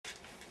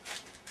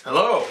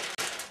Hello,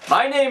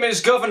 my name is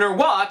Governor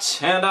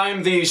Watts, and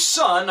I'm the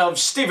son of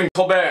Stephen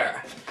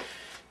Colbert.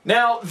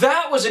 Now,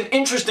 that was an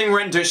interesting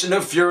rendition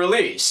of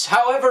Elise.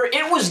 However,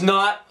 it was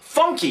not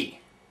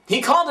funky. He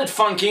called it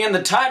funky in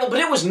the title, but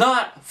it was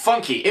not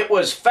funky. It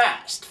was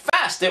fast.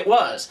 Fast it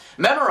was.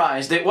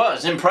 Memorized it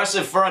was.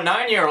 Impressive for a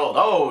 9-year-old.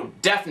 Oh,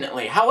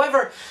 definitely.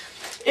 However,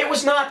 it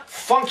was not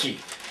funky.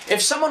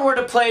 If someone were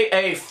to play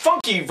a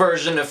funky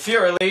version of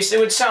Elise, it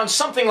would sound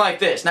something like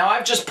this. Now,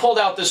 I've just pulled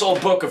out this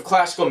old book of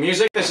classical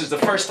music. This is the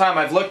first time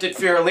I've looked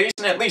at Elise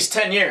in at least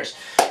 10 years.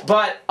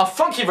 But a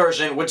funky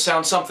version would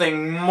sound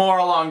something more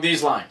along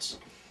these lines.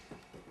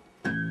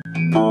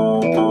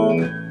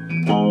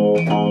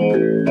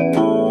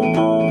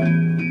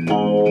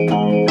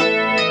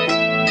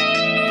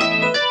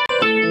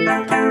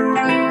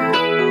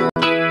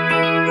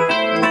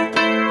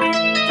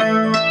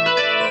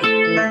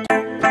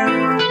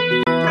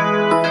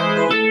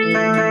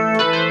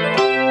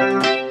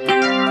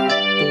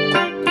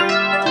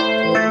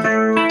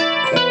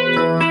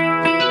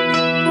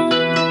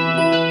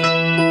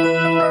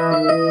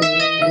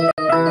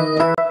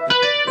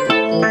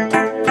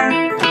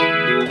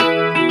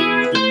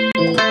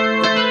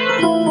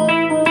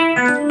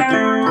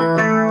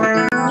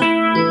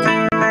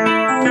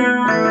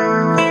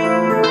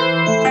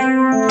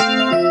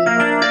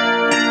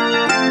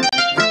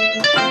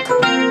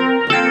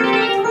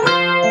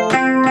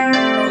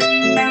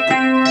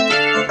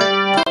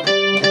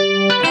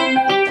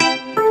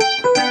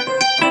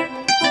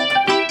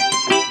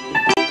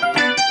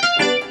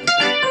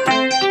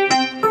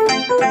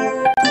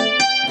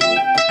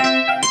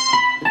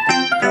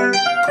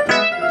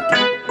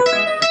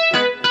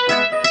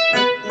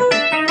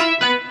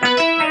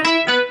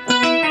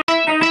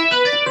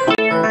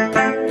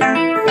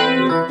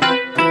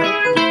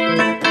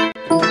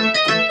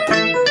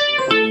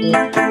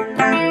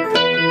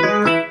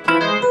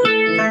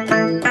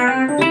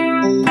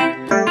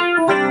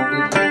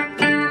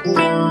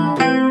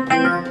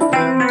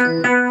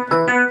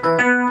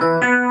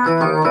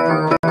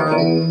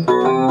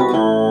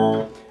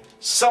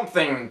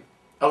 Something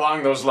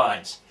along those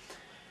lines.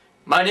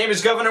 My name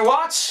is Governor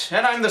Watts,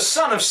 and I'm the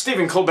son of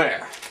Stephen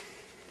Colbert.